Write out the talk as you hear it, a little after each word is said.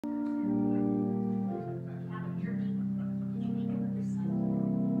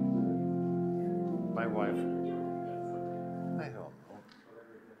wife? I don't know.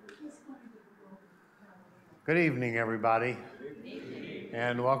 Good evening, everybody. Good evening.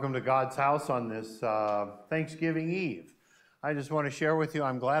 And welcome to God's house on this Thanksgiving Eve. I just want to share with you,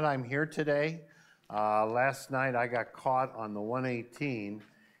 I'm glad I'm here today. Last night I got caught on the 118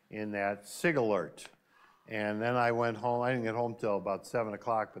 in that SIG alert. And then I went home. I didn't get home till about 7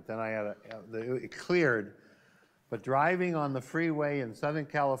 o'clock, but then I had it cleared. But driving on the freeway in Southern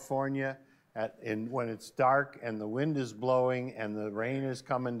California when it's dark and the wind is blowing and the rain is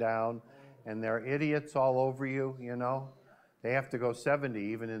coming down and there are idiots all over you, you know, they have to go 70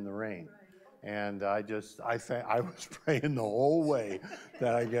 even in the rain. And I was praying the whole way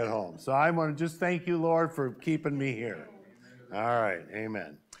that I get home. So I want to just thank you, Lord, for keeping me here. All right,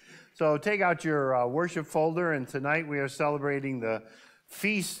 amen. So take out your worship folder, and tonight we are celebrating the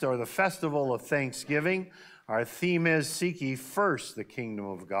feast or the festival of Thanksgiving. Our theme is Seek Ye First the Kingdom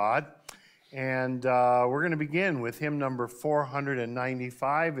of God. And we're going to begin with hymn number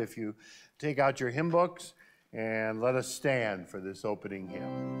 495. If you take out your hymn books, and let us stand for this opening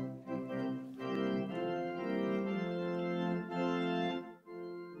hymn.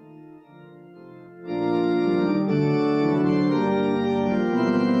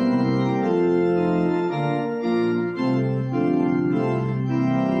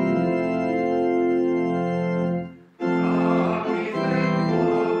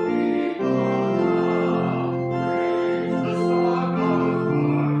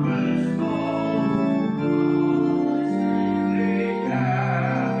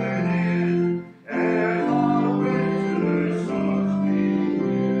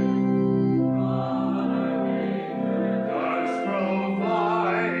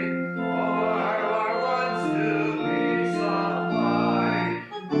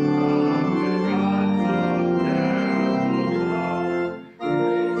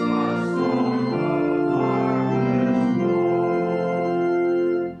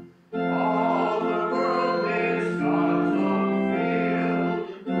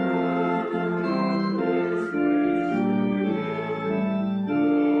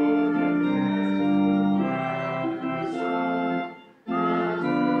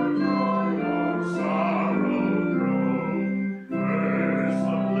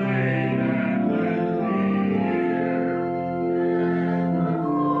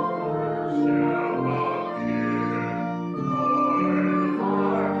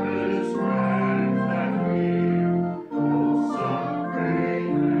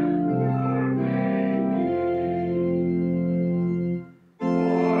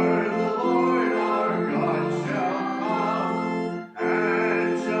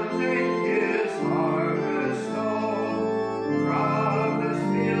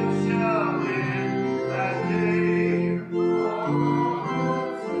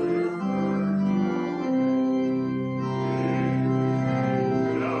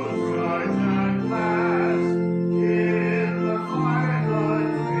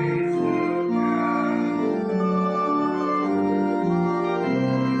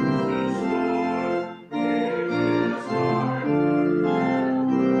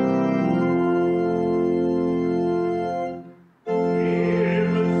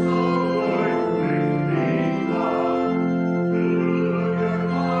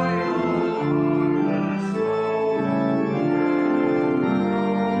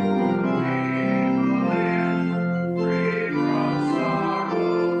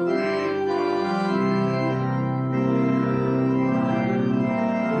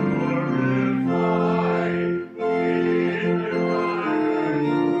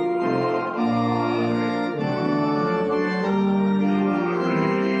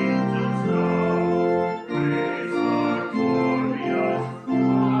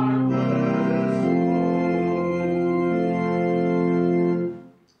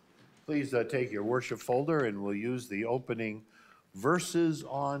 Please take your worship folder and we'll use the opening verses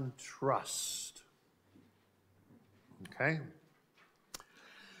on trust. Okay?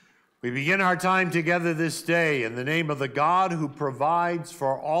 We begin our time together this day in the name of the God who provides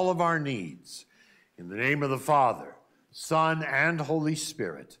for all of our needs. In the name of the Father, Son, and Holy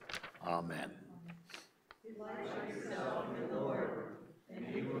Spirit. Amen. Delight yourself in the Lord, and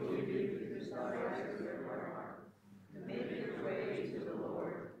he will give you the desires of your heart. Commit your way to the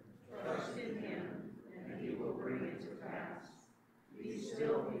Lord. Trust in him, and he will bring it to pass. Be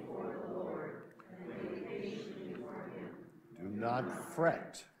still before the Lord, and wait patiently for him. Do not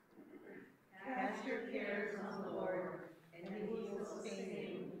fret. Cast your cares on the Lord, and he will sustain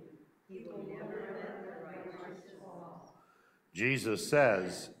you. He will never let the righteous fall. Jesus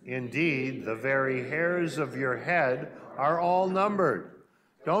says, "Indeed, the very hairs of your head are all numbered.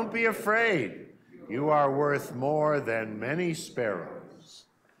 Don't be afraid. You are worth more than many sparrows.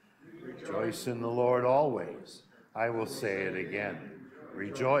 Rejoice in the Lord always. I will say it again.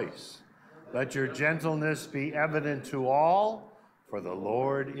 Rejoice. Let your gentleness be evident to all, for the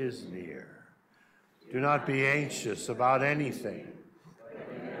Lord is near. Do not be anxious about anything.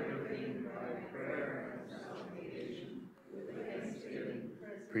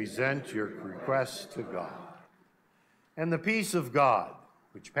 Present your requests to God. And the peace of God,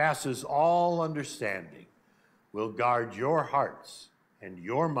 which passes all understanding, will guard your hearts and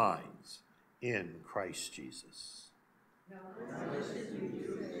your minds in Christ Jesus.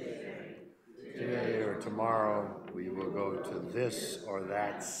 Today or tomorrow, we will go to this or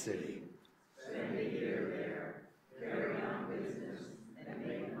that city. Spend a year there, carry on business, and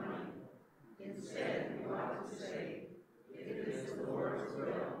make money. Instead, you ought to say, if it is the Lord's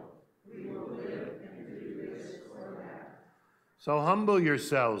will, we will live and do this or that. So humble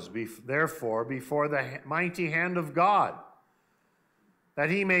yourselves, therefore, before the mighty hand of God,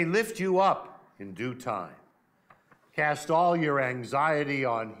 that he may lift you up in due time. Cast all your anxiety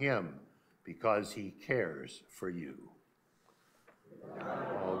on him, because he cares for you.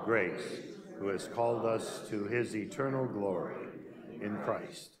 All grace, who has called us to his eternal glory in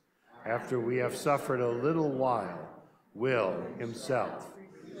Christ, after we have suffered a little while, will himself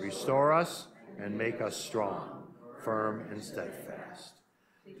restore us and make us strong, firm and steadfast.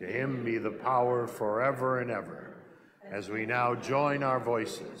 To him be the power forever and ever, as we now join our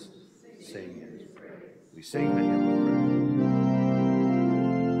voices, singing. We sing the hymn of praise.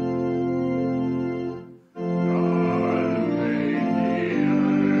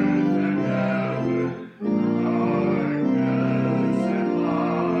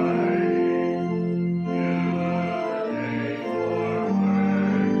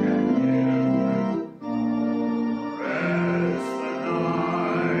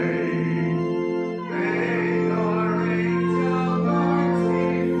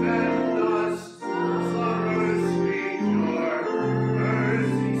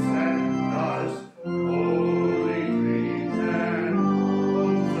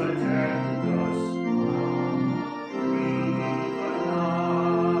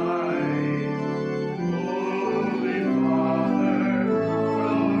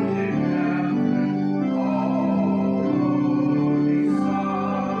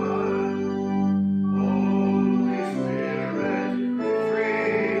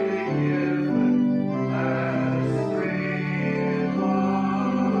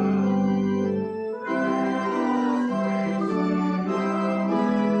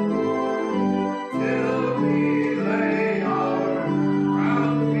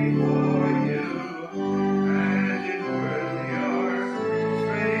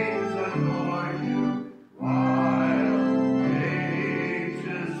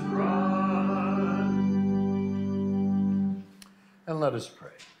 Let us pray.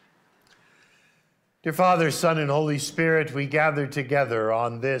 Dear Father, Son, and Holy Spirit, we gather together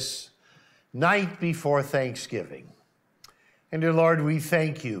on this night before Thanksgiving. And dear Lord, we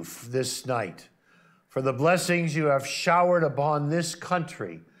thank you this night for the blessings you have showered upon this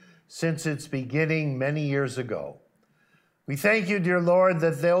country since its beginning many years ago. We thank you, dear Lord,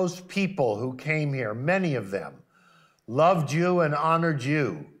 that those people who came here, many of them, loved you and honored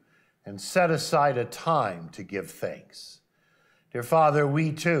you and set aside a time to give thanks. Dear Father,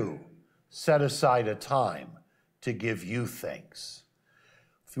 we too set aside a time to give you thanks.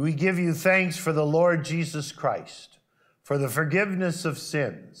 We give you thanks for the Lord Jesus Christ, for the forgiveness of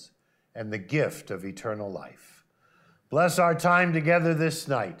sins and the gift of eternal life. Bless our time together this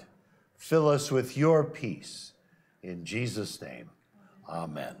night. Fill us with your peace. In Jesus' name,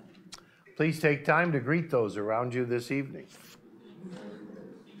 amen. Please take time to greet those around you this evening.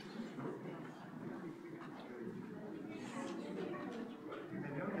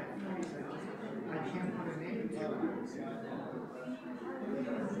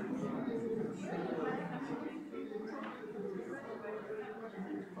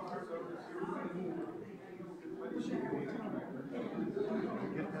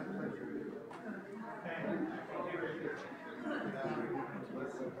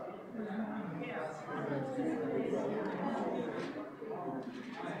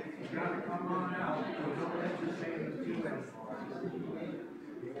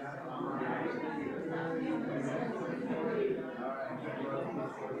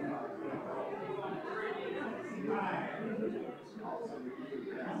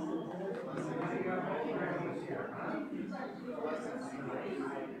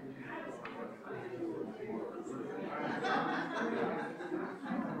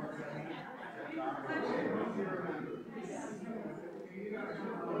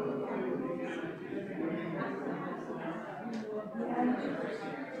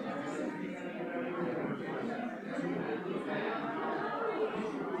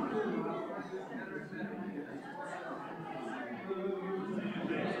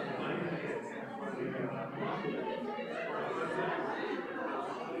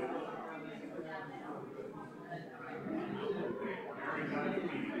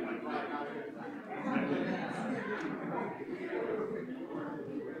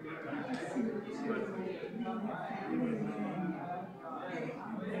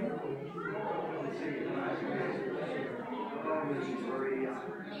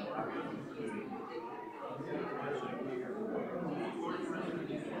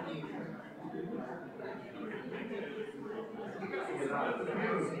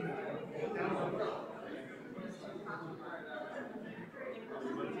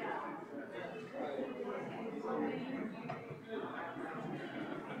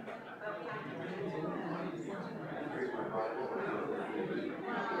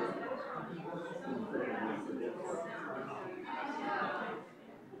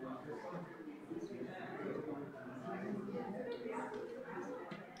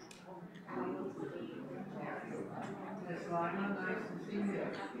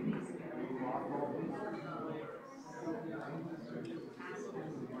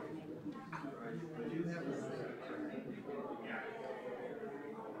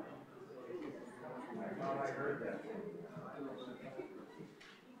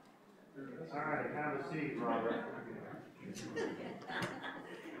 All right, have a seat, Robert.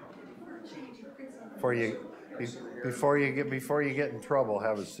 Before you get in trouble,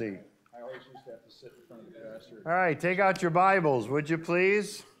 have a seat. I always used to have to sit in front of the pastor. All right, take out your Bibles, would you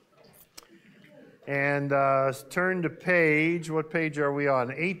please? And turn to page, what page are we on?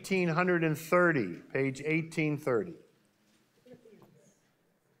 1830, page 1830.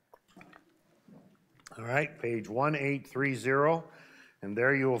 All right, page 1830, and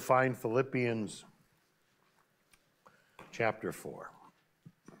there you will find Philippians chapter 4.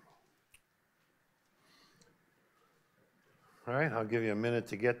 All right, I'll give you a minute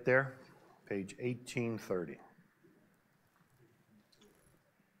to get there. Page 1830.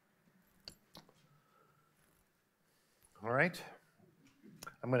 All right,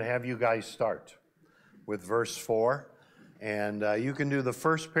 I'm going to have you guys start with verse 4. And you can do the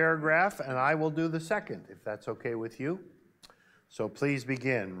first paragraph, and I will do the second, if that's okay with you. So please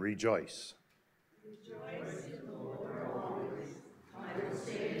begin. Rejoice. Rejoice in the Lord always. I will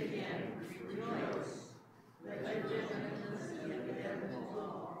say it again, rejoice. Let your gentleness be evident to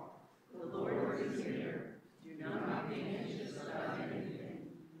all. The Lord is near. Do not be anxious about anything,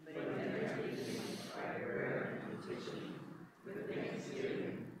 but in everything by prayer and petition, with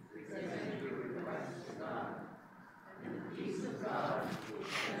thanksgiving, present your requests to God. And the peace of God, which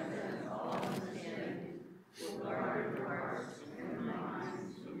transcends all understanding, will guard your hearts and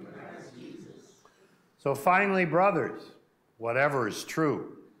minds in Christ Jesus. So finally, brothers, whatever is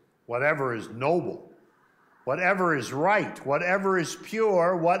true, whatever is noble, whatever is right, whatever is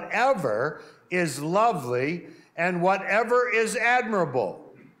pure, whatever is lovely, and whatever is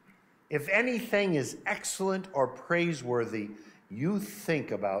admirable, if anything is excellent or praiseworthy, you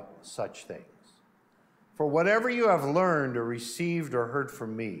think about such things. For whatever you have learned or received or heard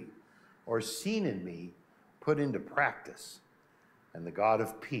from me or seen in me, put into practice, and the God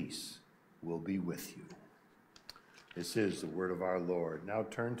of peace will be with you. This is the word of our Lord. Now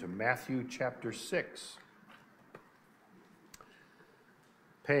turn to Matthew chapter 6,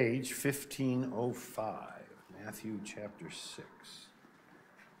 page 1505. Matthew chapter 6.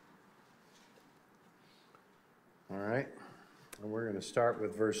 All right, and we're going to start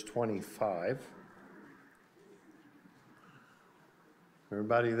with verse 25.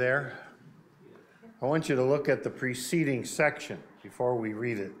 Everybody there? I want you to look at the preceding section before we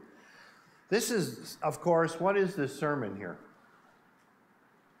read it. This is, of course, what is this sermon here?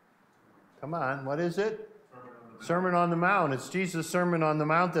 Come on, what is it? Sermon on the Mount. It's Jesus' Sermon on the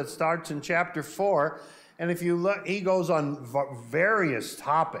Mount that starts in chapter 4. And if you look, he goes on various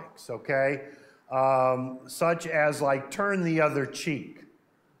topics, okay? Such as like turn the other cheek.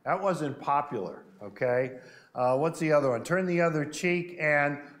 That wasn't popular, okay? What's the other one? Turn the other cheek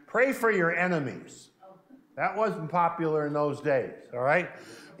and pray for your enemies. That wasn't popular in those days, all right?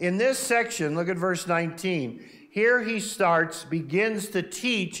 In this section, look at verse 19. Here he begins to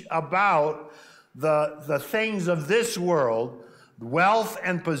teach about the things of this world, wealth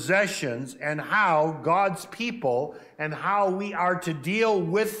and possessions, and how God's people and how we are to deal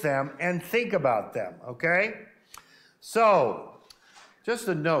with them and think about them, okay? So, just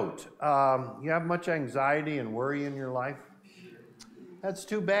a note, you have much anxiety and worry in your life? That's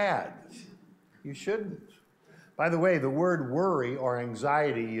too bad. You shouldn't. By the way, the word worry or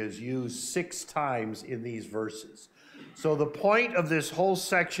anxiety is used 6 times in these verses. So the point of this whole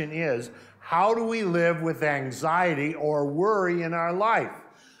section is, how do we live with anxiety or worry in our life?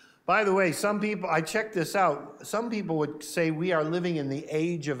 By the way, some people, I checked this out, some people would say we are living in the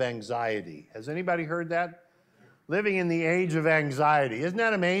age of anxiety. Has anybody heard that? Living in the age of anxiety. Isn't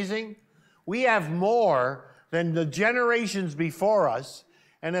that amazing? We have more than the generations before us,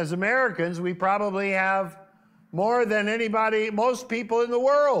 and as Americans, we probably have more than most people in the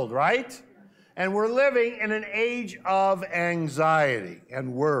world, right? And we're living in an age of anxiety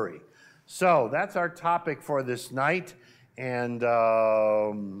and worry. So that's our topic for this night. And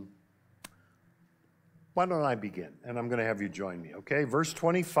why don't I begin? And I'm going to have you join me, okay? Verse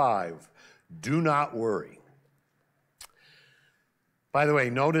 25, do not worry. By the way,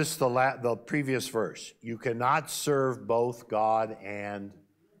 notice the previous verse. You cannot serve both God and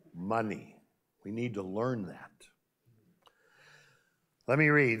money. We need to learn that. Let me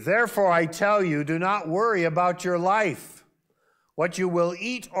read. Therefore, I tell you, do not worry about your life, what you will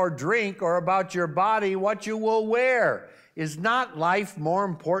eat or drink, or about your body, what you will wear. Is not life more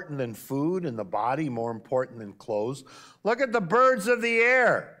important than food, and the body more important than clothes? Look at the birds of the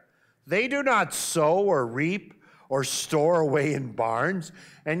air. They do not sow or reap or store away in barns,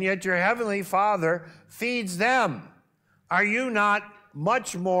 and yet your heavenly Father feeds them. Are you not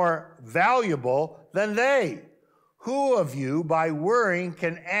much more valuable than they? Who of you, by worrying,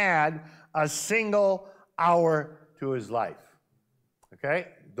 can add a single hour to his life? Okay?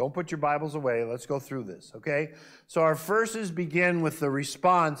 Don't put your Bibles away. Let's go through this, okay? So our verses begin with the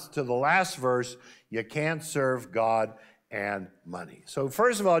response to the last verse, you can't serve God and money. So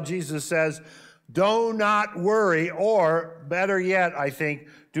first of all, Jesus says, do not worry, or better yet, I think,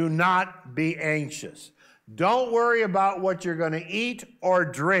 do not be anxious. Don't worry about what you're going to eat or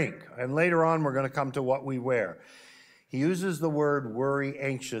drink. And later on, we're going to come to what we wear. He uses the word worry,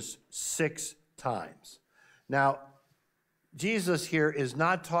 anxious, 6 times. Now, Jesus here is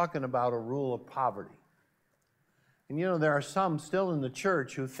not talking about a rule of poverty. And you know, there are some still in the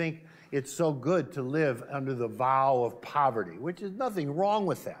church who think it's so good to live under the vow of poverty, which is nothing wrong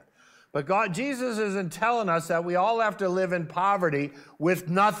with that. But Jesus isn't telling us that we all have to live in poverty with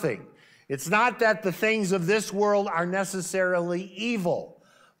nothing. It's not that the things of this world are necessarily evil,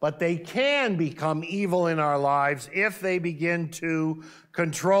 but they can become evil in our lives if they begin to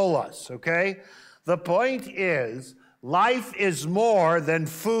control us, okay? The point is, life is more than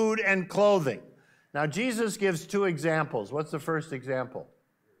food and clothing. Now, Jesus gives 2 examples. What's the first example?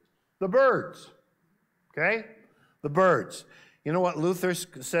 The birds, okay? The birds. You know what Luther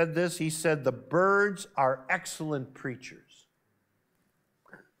said this? He said, the birds are excellent preachers.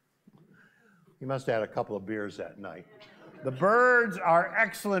 He must have had a couple of beers that night. The birds are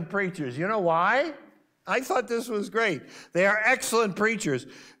excellent preachers. You know why? I thought this was great. They are excellent preachers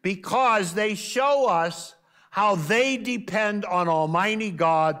because they show us how they depend on Almighty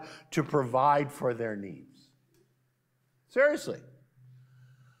God to provide for their needs. Seriously.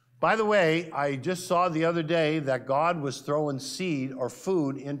 By the way, I just saw the other day that God was throwing seed or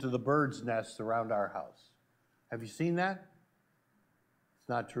food into the birds' nests around our house. Have you seen that? It's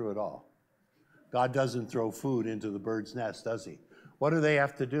not true at all. God doesn't throw food into the bird's nest, does he? What do they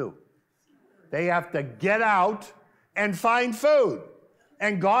have to do? They have to get out and find food.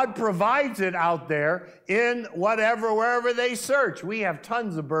 And God provides it out there in wherever they search. We have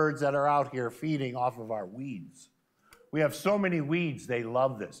tons of birds that are out here feeding off of our weeds. We have so many weeds, they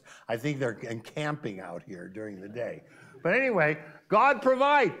love this. I think they're camping out here during the day. But anyway, God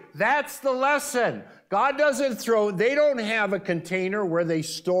provides. That's the lesson. God doesn't they don't have a container where they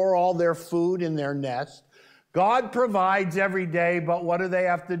store all their food in their nest. God provides every day, but what do they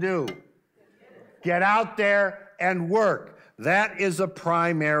have to do? Get out there and work. That is a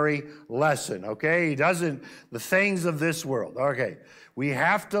primary lesson, okay? The things of this world. Okay, we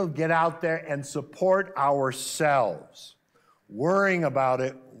have to get out there and support ourselves. Worrying about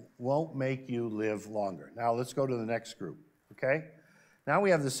it won't make you live longer. Now let's go to the next group, okay? Now we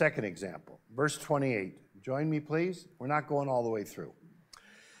have the second example, verse 28. Join me, please. We're not going all the way through.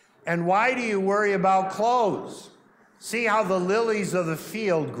 And why do you worry about clothes? See how the lilies of the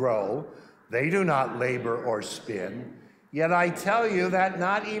field grow. They do not labor or spin. Yet I tell you that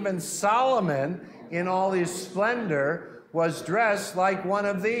not even Solomon in all his splendor was dressed like one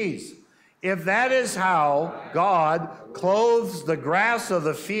of these. If that is how God clothes the grass of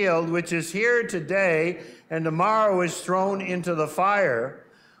the field, which is here today and tomorrow is thrown into the fire,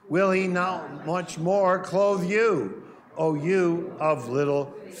 will he not much more clothe you, O you of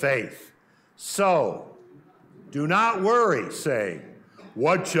little faith? So, do not worry, saying,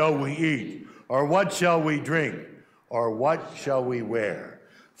 what shall we eat? Or what shall we drink? Or what shall we wear?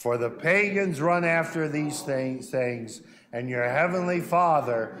 For the pagans run after these things, and your heavenly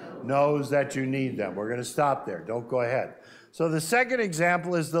Father knows that you need them. We're going to stop there. Don't go ahead. So the second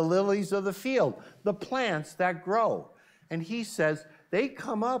example is the lilies of the field, the plants that grow. And he says they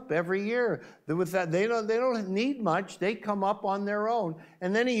come up every year. With that, they don't need much. They come up on their own.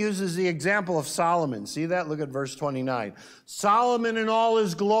 And then he uses the example of Solomon. See that? Look at verse 29. Solomon in all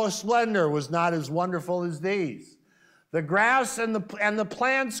his splendor was not as wonderful as these. The grass and the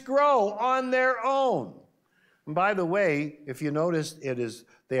plants grow on their own. And by the way, if you notice,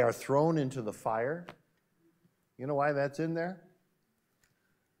 they are thrown into the fire. You know why that's in there?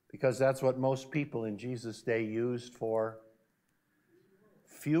 Because that's what most people in Jesus' day used for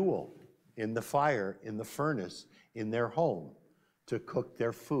fuel in the fire, in the furnace, in their home to cook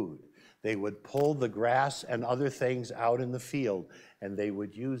their food. They would pull the grass and other things out in the field, and they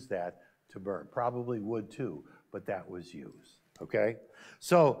would use that to burn. Probably wood too, but that was used, okay?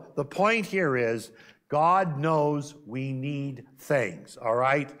 So the point here is God knows we need things, all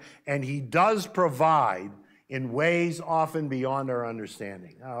right? And he does provide in ways often beyond our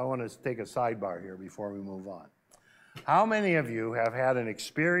understanding. Now, I want to take a sidebar here before we move on. How many of you have had an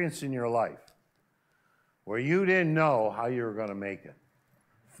experience in your life where you didn't know how you were going to make it?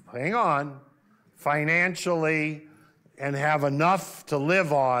 Hang on, financially, and have enough to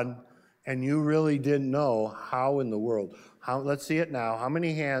live on, and you really didn't know how in the world. Let's see it now. How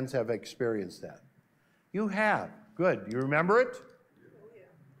many hands have experienced that? You have. Good. You remember it?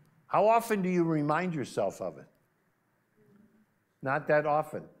 How often do you remind yourself of it? Not that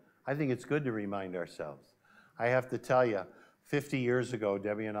often. I think it's good to remind ourselves. I have to tell you, 50 years ago,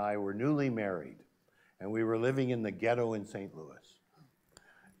 Debbie and I were newly married, and we were living in the ghetto in St. Louis.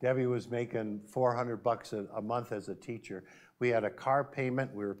 Debbie was making $400 a month as a teacher. We had a car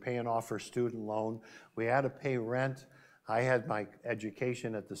payment. We were paying off her student loan. We had to pay rent. I had my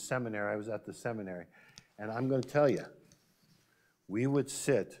education at the seminary. I was at the seminary. And I'm going to tell you, we would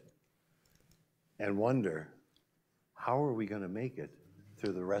sit and wonder, how are we going to make it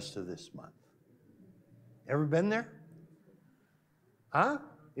through the rest of this month? Ever been there? Huh?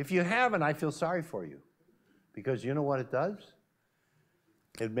 If you haven't, I feel sorry for you. Because you know what it does?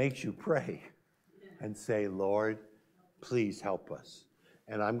 It makes you pray and say, Lord, please help us.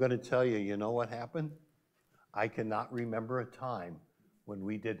 And I'm going to tell you, you know what happened? I cannot remember a time when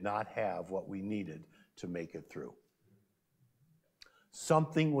we did not have what we needed to make it through.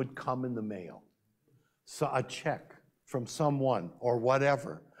 Something would come in the mail. So a check from someone or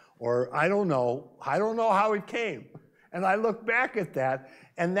whatever, or I don't know how it came. And I look back at that,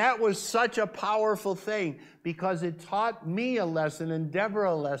 and that was such a powerful thing because it taught me a lesson and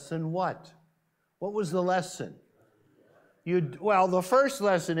Deborah a lesson. What? What was the lesson? Well, the first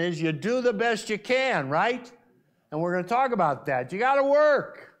lesson is you do the best you can, right? And we're going to talk about that. You got to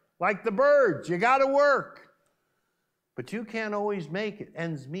work like the birds. You got to work. But you can't always make it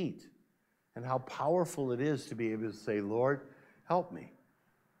ends meet. And how powerful it is to be able to say, Lord, help me.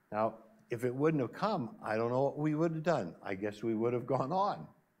 Now, if it wouldn't have come, I don't know what we would have done. I guess we would have gone on,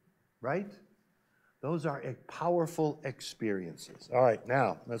 right? Those are powerful experiences. All right,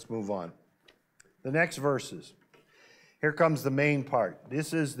 now let's move on. The next verses. Here comes the main part.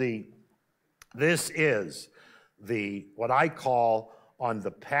 This is what I call on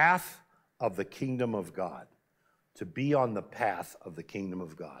the path of the kingdom of God. To be on the path of the kingdom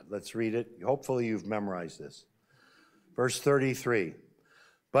of God. Let's read it. Hopefully you've memorized this. Verse 33.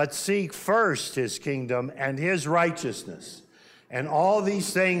 But seek first his kingdom and his righteousness, and all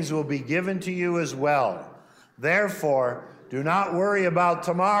these things will be given to you as well. Therefore, do not worry about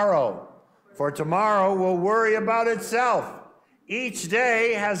tomorrow, for tomorrow will worry about itself. Each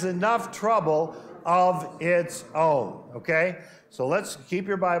day has enough trouble of its own. Okay? So let's keep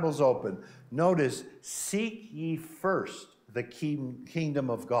your Bibles open. Notice, seek ye first the kingdom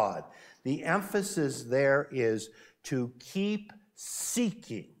of God. The emphasis there is to keep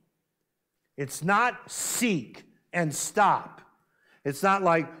seeking. It's not seek and stop. It's not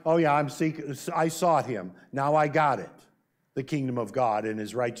like, oh yeah, I'm seeking, I sought him, now I got it. The kingdom of God and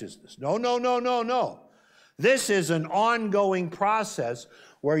his righteousness. No, no, no, no, no. This is an ongoing process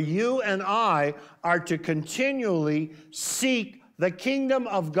where you and I are to continually seek the kingdom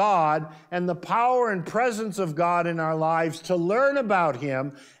of God and the power and presence of God in our lives, to learn about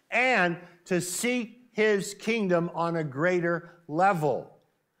him and to seek his kingdom on a greater level.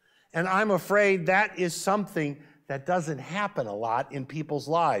 And I'm afraid that is something that doesn't happen a lot in people's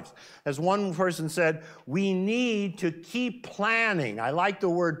lives. As one person said, we need to keep planning. I like the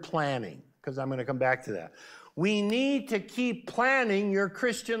word planning because I'm going to come back to that. We need to keep planning your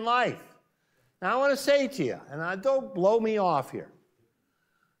Christian life. Now, I want to say to you, and don't blow me off here.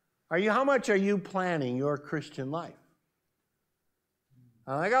 How much are you planning your Christian life?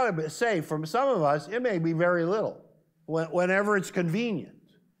 And I got to say, for some of us, it may be very little, whenever it's convenient.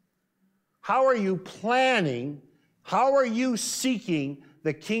 How are you planning? How are you seeking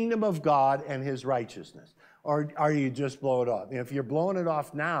the kingdom of God and his righteousness? Or are you just blowing it off? If you're blowing it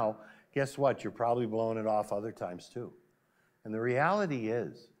off now, guess what? You're probably blowing it off other times too. And the reality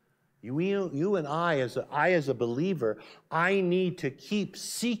is, you and I as a believer, I need to keep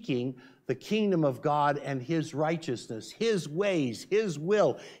seeking the kingdom of God and his righteousness, his ways, his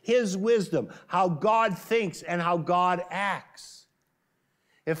will, his wisdom, how God thinks and how God acts.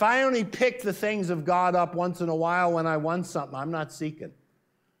 If I only pick the things of God up once in a while when I want something, I'm not seeking.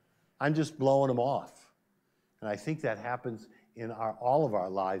 I'm just blowing them off. And I think that happens in all of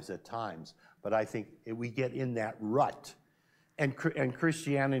our lives at times. But I think we get in that rut. And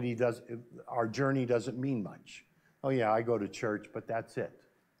Christianity our journey doesn't mean much. Oh yeah, I go to church, but that's it.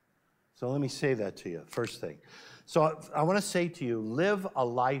 So let me say that to you, first thing. So I want to say to you, live a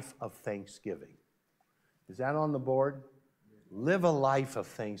life of thanksgiving. Is that on the board? Live a life of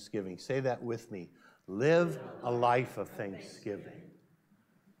thanksgiving. Say that with me. Live a life of thanksgiving.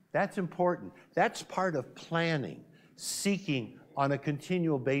 That's important. That's part of planning, seeking on a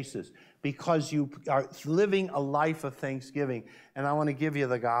continual basis, because you are living a life of thanksgiving. And I want to give you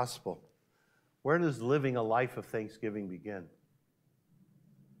the gospel. Where does living a life of thanksgiving begin?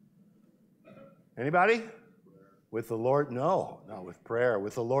 Anybody? With the Lord? No, not with prayer.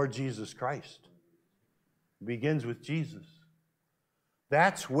 With the Lord Jesus Christ. It begins with Jesus.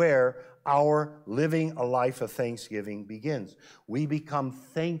 That's where our living a life of thanksgiving begins. We become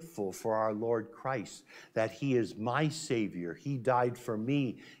thankful for our Lord Christ, that he is my Savior. He died for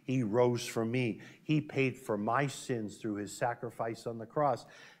me. He rose for me. He paid for my sins through his sacrifice on the cross.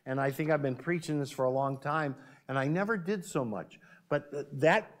 And I think I've been preaching this for a long time, and I never did so much. But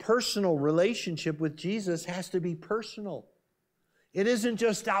that personal relationship with Jesus has to be personal. It isn't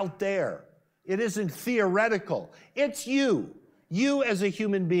just out there. It isn't theoretical. It's you. You as a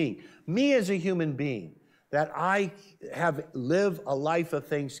human being, me as a human being, that I live a life of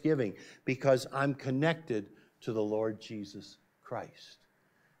thanksgiving because I'm connected to the Lord Jesus Christ.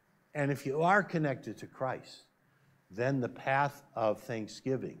 And if you are connected to Christ, then the path of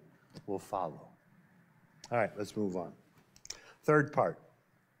thanksgiving will follow. All right, let's move on. Third part.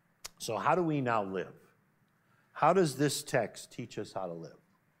 So how do we now live? How does this text teach us how to live?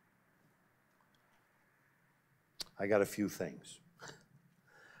 I got a few things.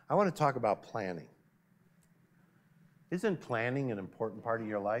 I want to talk about planning. Isn't planning an important part of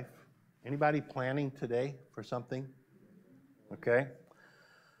your life? Anybody planning today for something? Okay.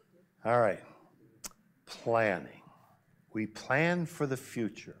 All right. Planning. We plan for the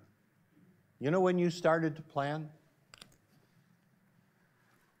future. You know when you started to plan?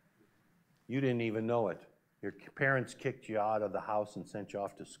 You didn't even know it. Your parents kicked you out of the house and sent you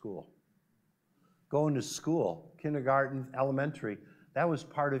off to school. Going to school, kindergarten, elementary, that was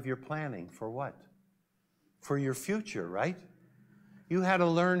part of your planning for what? For your future, right? You had to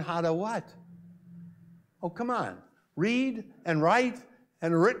learn how to what? Oh, come on. Read and write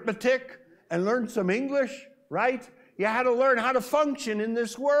and arithmetic and learn some English, right? You had to learn how to function in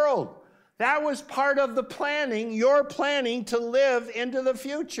this world. That was part of the planning, your planning to live into the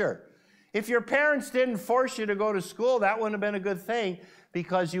future. If your parents didn't force you to go to school, that wouldn't have been a good thing,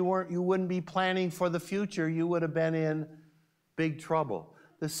 because you wouldn't be planning for the future. You would have been in big trouble.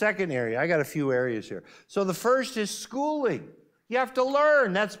 The second area, I got a few areas here. So the first is schooling. You have to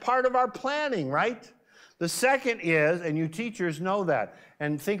learn. That's part of our planning, right? The second is, and you teachers know that,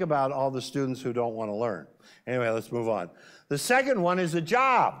 and think about all the students who don't want to learn. Anyway, let's move on. The second one is a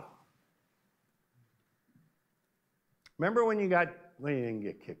job. Remember when you didn't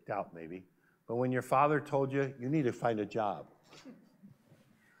get kicked out maybe, but when your father told you, you need to find a job.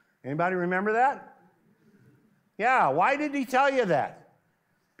 Anybody remember that? Yeah, why did he tell you that?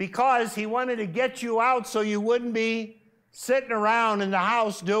 Because he wanted to get you out so you wouldn't be sitting around in the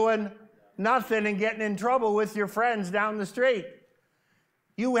house doing nothing and getting in trouble with your friends down the street.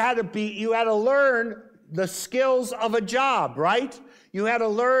 You had to learn the skills of a job, right? You had to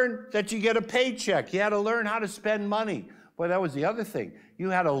learn that you get a paycheck. You had to learn how to spend money. Boy, that was the other thing. You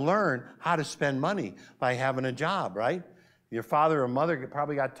had to learn how to spend money by having a job, right? Your father or mother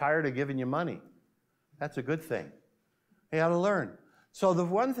probably got tired of giving you money. That's a good thing. You had to learn. So the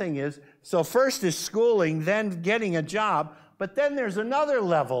one thing is, so first is schooling, then getting a job, but then there's another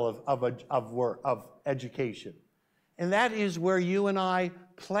level of education. And that is where you and I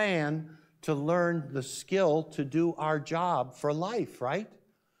plan to learn the skill to do our job for life, right?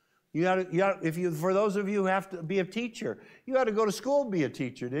 For those of you who have to be a teacher, you had to go to school to be a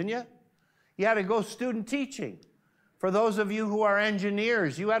teacher, didn't you? You had to go student teaching. For those of you who are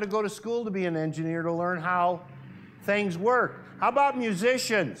engineers, you had to go to school to be an engineer to learn how things work. How about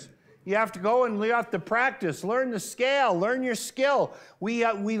musicians? You have to go and you have to practice, learn the scale, learn your skill. We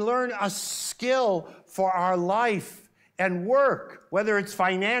learn a skill for our life and work, whether it's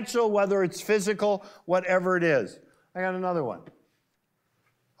financial, whether it's physical, whatever it is. I got another one.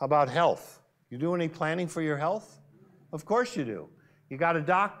 How about health? You do any planning for your health? Of course you do. You got a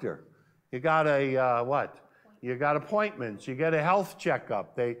doctor. You got what? You got appointments. You get a health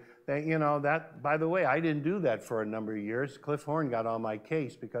checkup. That, by the way, I didn't do that for a number of years. Cliff Horn got on my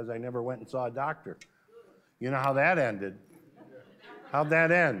case because I never went and saw a doctor. You know how that ended? How'd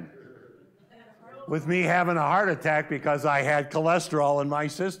that end? With me having a heart attack because I had cholesterol in my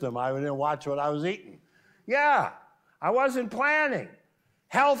system. I didn't watch what I was eating. Yeah, I wasn't planning.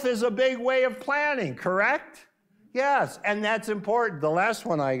 Health is a big way of planning, correct? Yes, and that's important. The last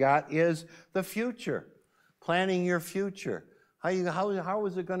one I got is the future. Planning your future. How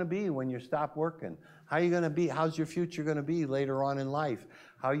is it going to be when you stop working? How are you going to be? How's your future going to be later on in life?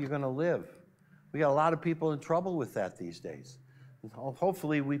 How are you going to live? We got a lot of people in trouble with that these days.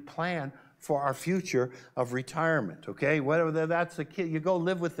 Hopefully we plan for our future of retirement, okay? Whether that's the kid, you go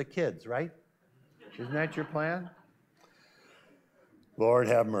live with the kids, right? Isn't that your plan? Lord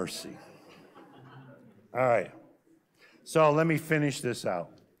have mercy. All right. So let me finish this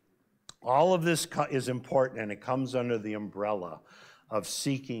out. All of this is important, and it comes under the umbrella of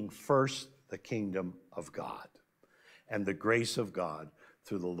seeking first the kingdom of God and the grace of God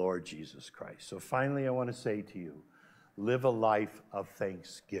through the Lord Jesus Christ. So finally, I want to say to you, live a life of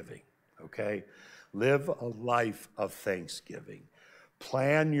thanksgiving, okay? Live a life of thanksgiving.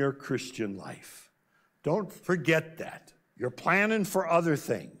 Plan your Christian life. Don't forget that. You're planning for other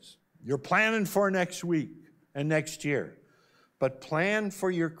things. You're planning for next week and next year. But plan for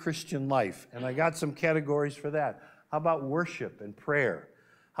your Christian life. And I got some categories for that. How about worship and prayer?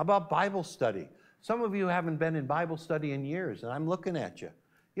 How about Bible study? Some of you haven't been in Bible study in years, and I'm looking at you.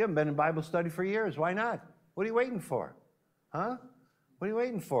 You haven't been in Bible study for years. Why not? What are you waiting for? Huh? What are you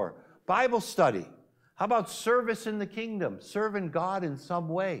waiting for? Bible study. How about service in the kingdom? Serving God in some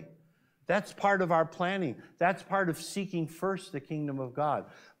way. That's part of our planning. That's part of seeking first the kingdom of God.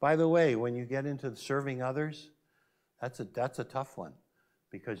 By the way, when you get into serving others, that's a tough one,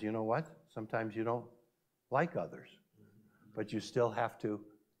 because you know what? Sometimes you don't like others, but you still have to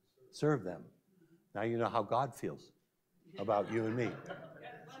serve them. Now you know how God feels about you and me.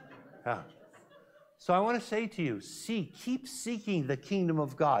 Yeah. So I want to say to you, keep seeking the kingdom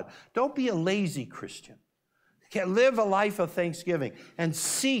of God. Don't be a lazy Christian. Live a life of thanksgiving and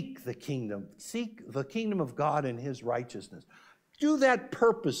seek the kingdom. Seek the kingdom of God and his righteousness. Do that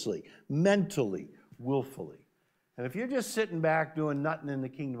purposely, mentally, willfully. And if you're just sitting back doing nothing in the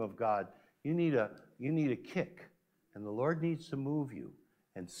kingdom of God, you need a kick. And the Lord needs to move you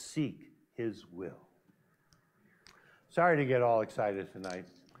and seek his will. Sorry to get all excited tonight.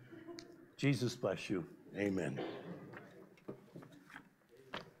 Jesus bless you. Amen.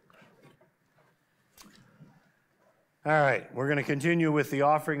 All right, we're going to continue with the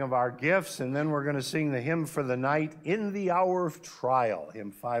offering of our gifts, and then we're going to sing the hymn for the night, In the Hour of Trial,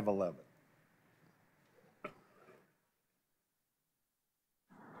 hymn 511.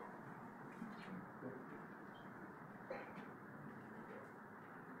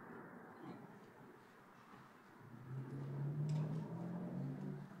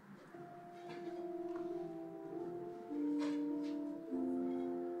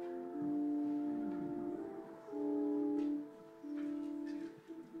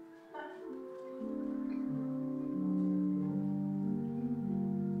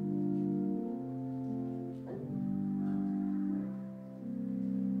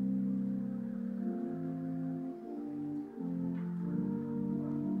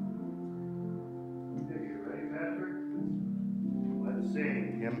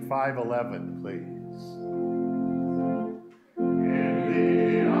 Sing hymn 511, please.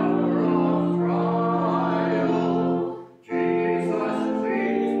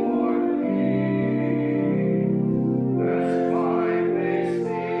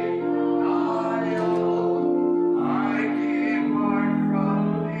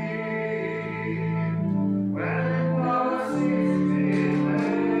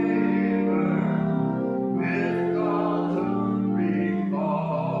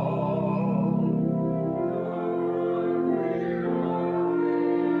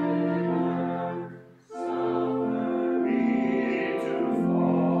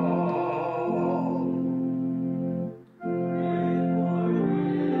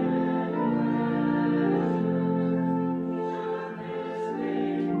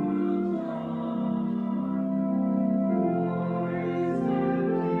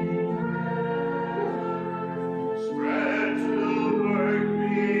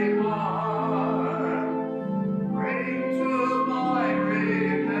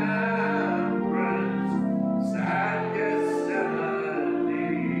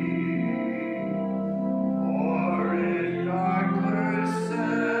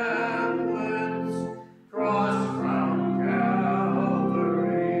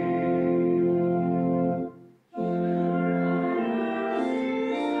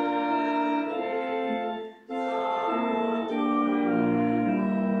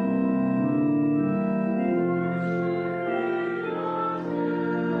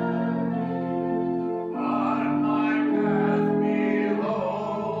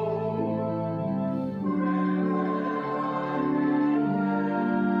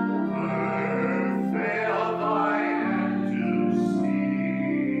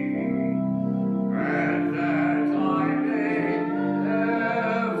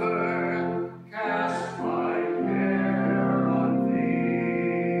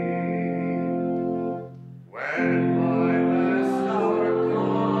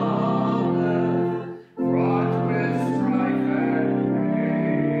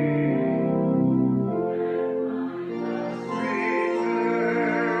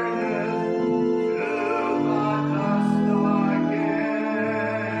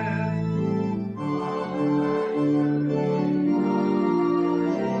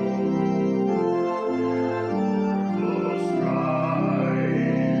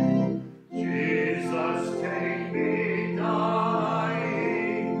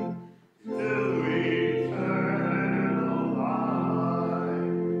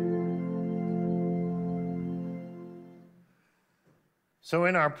 So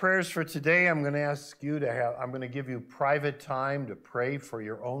in our prayers for today, I'm going to give you private time to pray for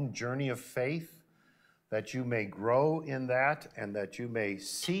your own journey of faith, that you may grow in that and that you may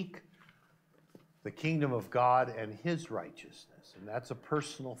seek the kingdom of God and his righteousness. And that's a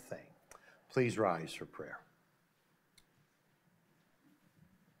personal thing. Please rise for prayer.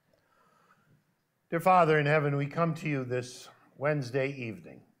 Dear Father in heaven, we come to you this Wednesday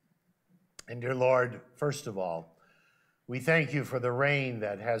evening. And dear Lord, first of all, we thank you for the rain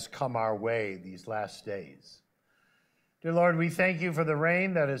that has come our way these last days. Dear Lord, we thank you for the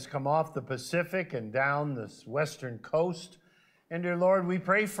rain that has come off the Pacific and down this western coast. And dear Lord, we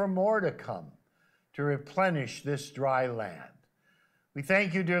pray for more to come to replenish this dry land. We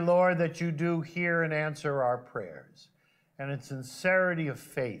thank you, dear Lord, that you do hear and answer our prayers. And in sincerity of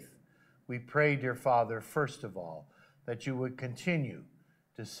faith, we pray, dear Father, first of all, that you would continue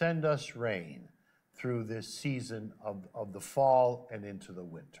to send us rain through this season of the fall and into the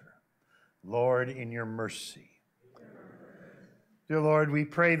winter. Lord, in your mercy. Dear Lord, we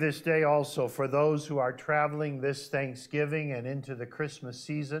pray this day also for those who are traveling this Thanksgiving and into the Christmas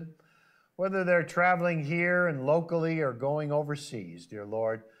season, whether they're traveling here and locally or going overseas. Dear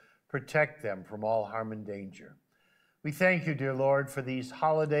Lord, protect them from all harm and danger. We thank you, dear Lord, for these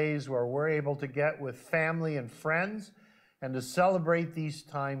holidays where we're able to get with family and friends and to celebrate these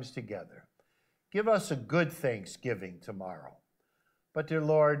times together. Give us a good Thanksgiving tomorrow. But, dear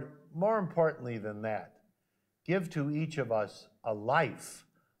Lord, more importantly than that, give to each of us a life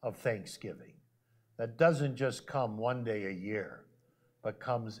of thanksgiving that doesn't just come one day a year, but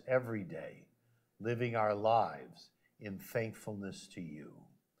comes every day, living our lives in thankfulness to you.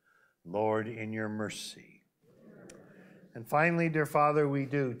 Lord, in your mercy. And finally, dear Father, we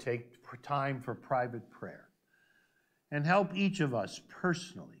do take time for private prayer. And help each of us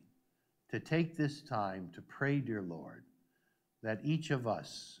personally to take this time to pray, dear Lord, that each of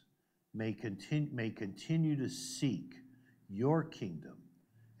us may continue to seek your kingdom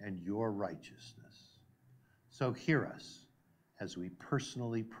and your righteousness. So hear us as we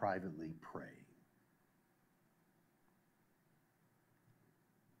personally, privately pray.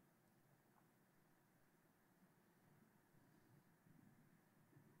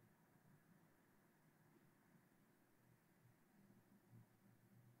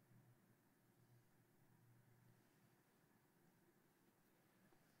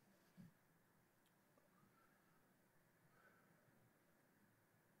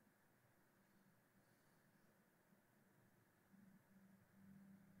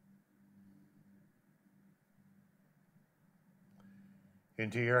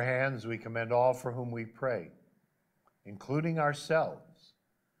 Into your hands we commend all for whom we pray, including ourselves,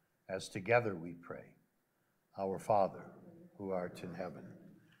 as together we pray. Our Father, who art in heaven,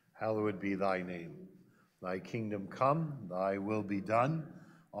 hallowed be thy name. Thy kingdom come, thy will be done,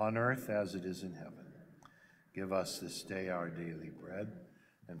 on earth as it is in heaven. Give us this day our daily bread,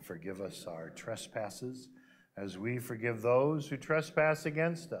 and forgive us our trespasses, as we forgive those who trespass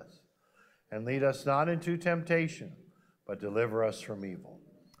against us. And lead us not into temptation, but deliver us from evil.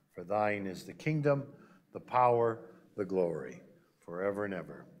 For thine is the kingdom, the power, the glory, forever and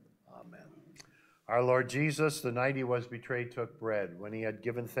ever. Amen. Our Lord Jesus, the night he was betrayed, took bread. When he had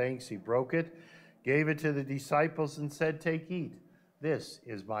given thanks, he broke it, gave it to the disciples, and said, "Take, eat. This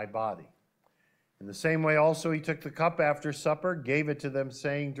is my body." In the same way also he took the cup after supper, gave it to them,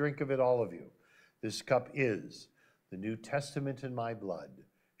 saying, "Drink of it, all of you. This cup is the New Testament in my blood,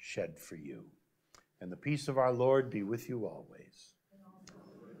 shed for you." And the peace of our Lord be with you always.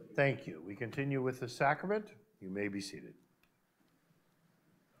 Thank you. We continue with the sacrament. You may be seated.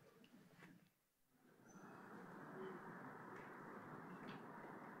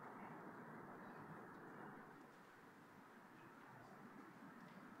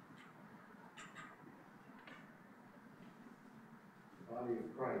 The body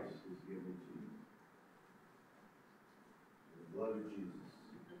of Christ is given to you. The blood of Jesus.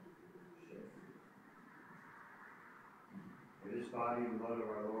 May this body and blood of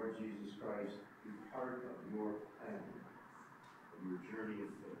our Lord Jesus Christ be part of your family, of your journey of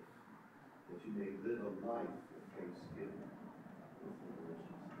faith, that you may live a life of thanksgiving with the Lord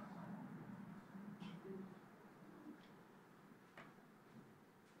Jesus.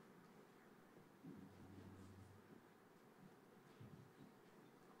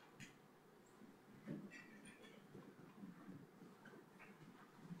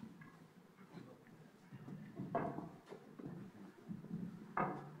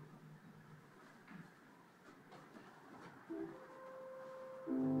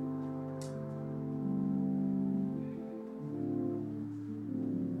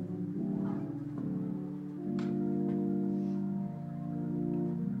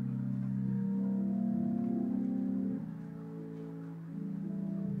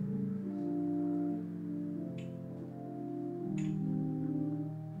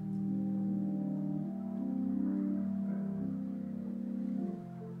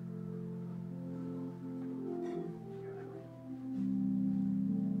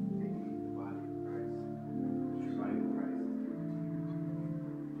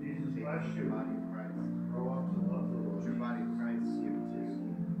 trust you. Body of Christ. Grow up to love the Lord. True body of Christ. Give it to you.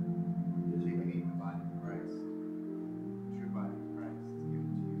 Take and eat the body of Christ. True body of Christ. Give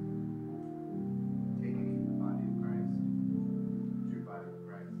it to you. Take and eat the body of Christ. True body of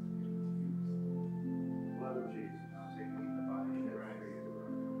Christ. Give it to you. Blood of Jesus. Take and eat the body of Christ.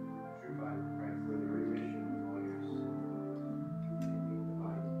 True body of Christ. For the remission of all your sins. Take and eat the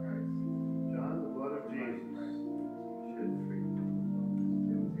body of Christ. John, the blood of Jesus shed for you.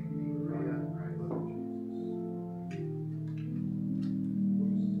 Take and eat the body of Christ. Blood of Jesus.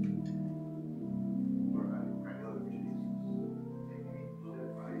 Lord, body of Christ. Blood of Jesus. Take and eat the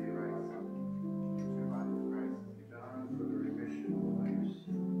body of Christ. True body of Christ. John, for the remission of all your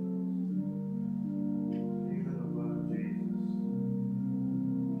sins. Even the blood of Jesus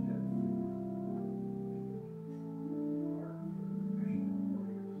shed for you. Mark, for the remission of all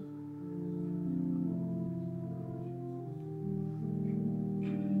your sins.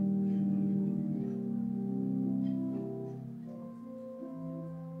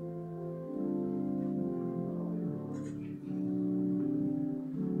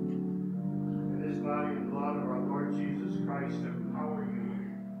 May this body and blood of our Lord Jesus Christ empower you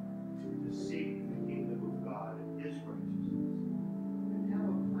to seek the kingdom of God and His righteousness, and have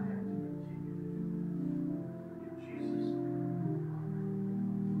a plan to continue to do it. In Jesus' name.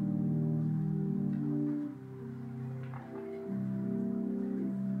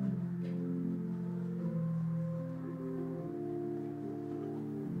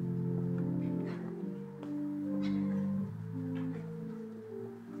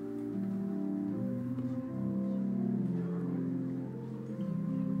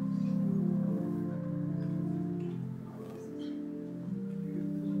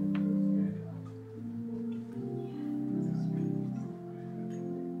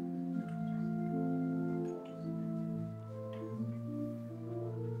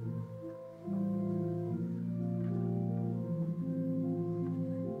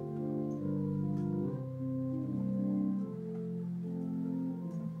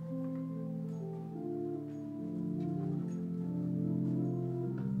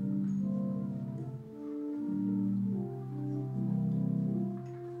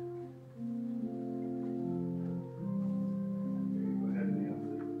 Go ahead and kneel to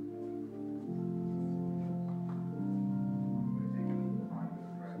the Take and eat the body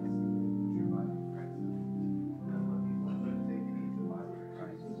of Christ. True body of Christ. Take and eat the body of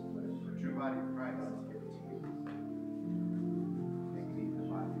Christ. The true body of Christ. Give it to you. Take and eat the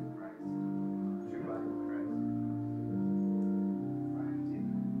body of Christ. True body of Christ. Right, take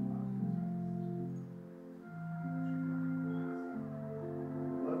and eat the body of Christ.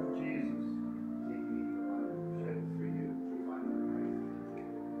 blood of Jesus Take and eat the body of shed for you. true body of Christ.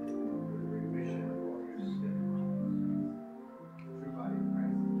 For the remission of all your sins. True body of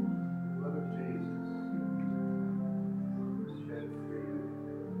Christ. Blood of Jesus shed for you.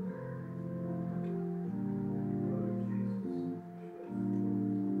 Blood of Jesus shed for you.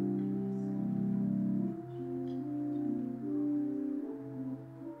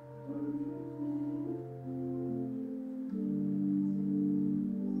 Blood of Jesus.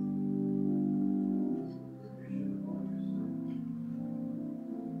 Remission of all your sins.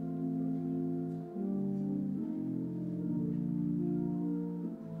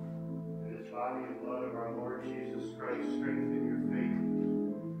 May this body and blood of our Lord Jesus Christ strengthen your faith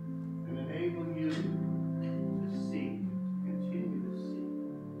and enable you to seek, continue to seek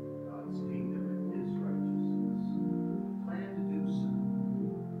God's kingdom and His righteousness. Plan to do so.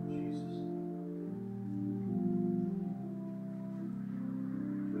 In Jesus' name.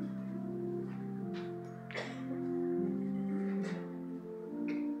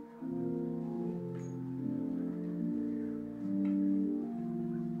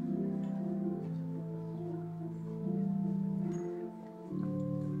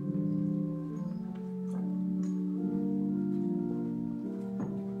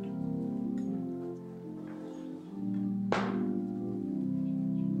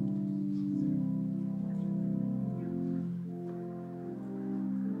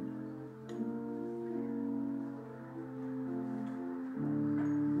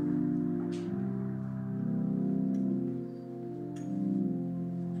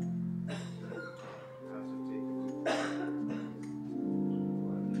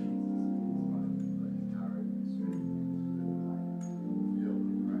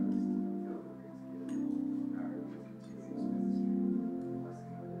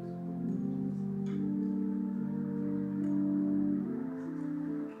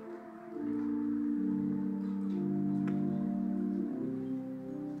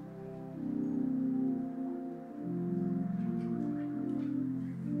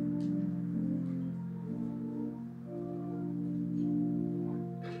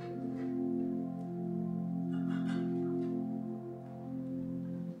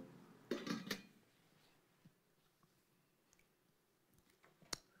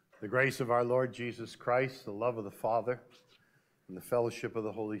 The grace of our Lord Jesus Christ, the love of the Father, and the fellowship of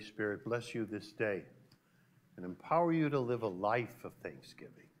the Holy Spirit bless you this day and empower you to live a life of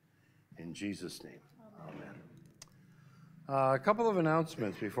thanksgiving. In Jesus' name, amen. A couple of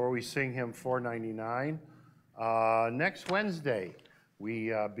announcements before we sing hymn 499. Next Wednesday,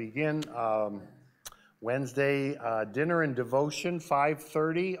 we begin Wednesday dinner and devotion,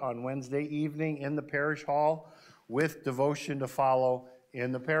 5:30 on Wednesday evening in the parish hall, with devotion to follow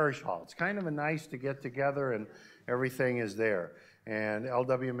in the parish hall. It's kind of a nice to get together and everything is there. And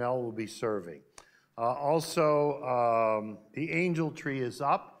LWML will be serving. Also, the angel tree is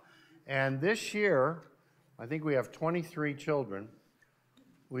up. And this year, I think we have 23 children.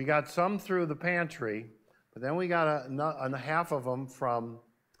 We got some through the pantry, but then we got a half of them from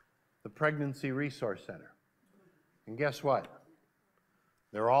the Pregnancy Resource Center. And guess what?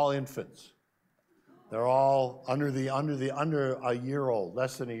 They're all infants. They're all under a year old,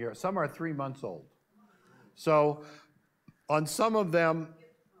 less than a year. Some are 3 months old. So on some of them,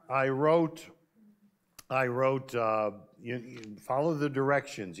 I wrote. You follow the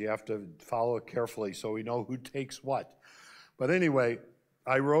directions. You have to follow it carefully so we know who takes what. But anyway,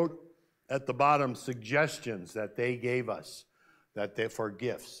 I wrote at the bottom suggestions that they gave us for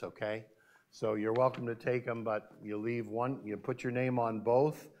gifts. Okay, so you're welcome to take them, but you leave one. You put your name on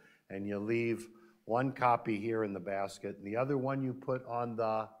both, and you leave one copy here in the basket, and the other one you put on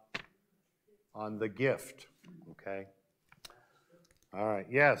the gift. Okay. All right.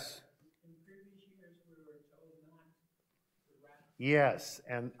 Yes. In previous years, we were told not to wrap. Yes,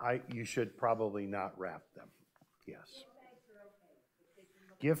 and you should probably not wrap them. Yes.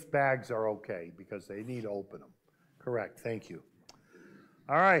 Gift bags are okay because they need to open them. Correct. Thank you.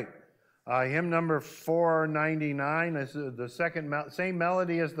 All right. Hymn number 499. This is the second, same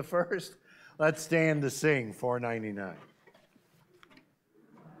melody as the first. Let's stand to sing 499.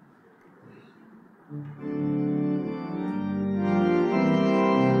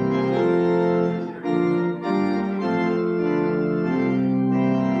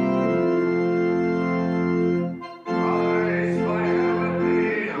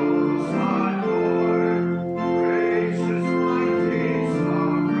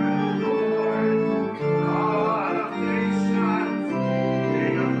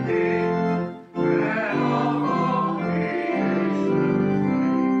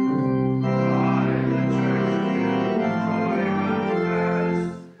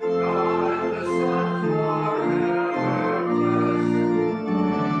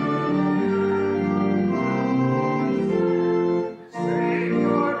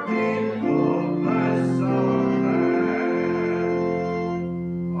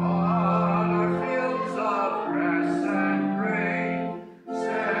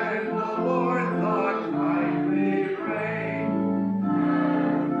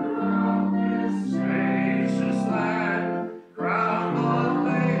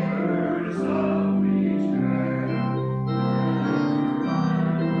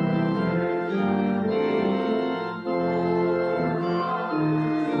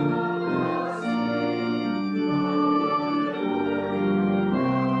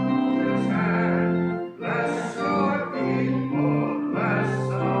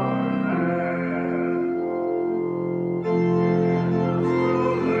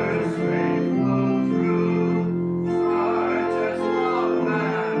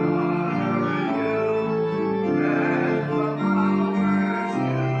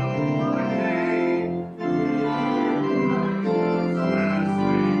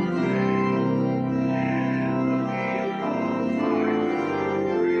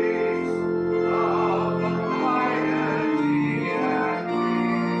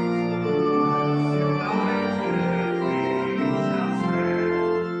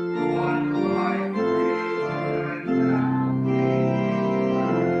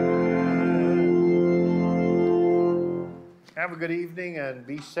 Have a good evening and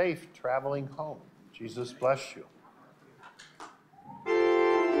be safe traveling home. Jesus bless you.